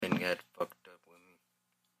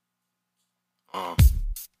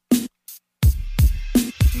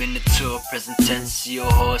present tense, your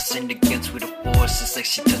horse and against with a force. It's like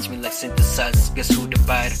she touched me like synthesizers. Guess who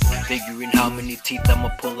divided? Figuring how many teeth I'ma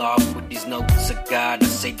pull off with these notes of God. I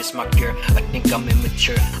say this my cure. I think I'm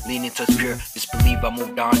immature, leaning towards pure disbelief. I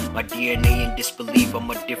moved on. My DNA in disbelief. I'm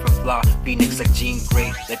a different flaw. Phoenix like Jean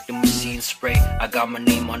Grey. Let the machine spray. I got my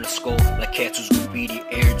name on the skull like cats who's graffiti.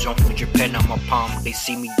 Air jump with your pen on my palm. They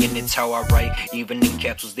see me and it's how I write. Even in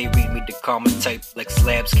capsules they read me the common type like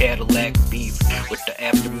slabs, Cadillac, beef. With the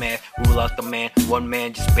aftermath, rule out the man. One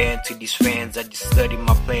man just banned to these fans. I just study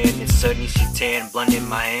my plan and suddenly she tan, blunt in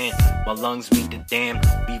my hand. My lungs meet the dam,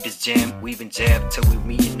 beat this jam, weaving jab till we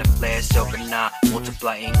meet in the flash of an eye.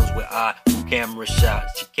 Multiply angles with eye, camera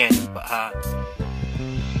shots, she can't but high.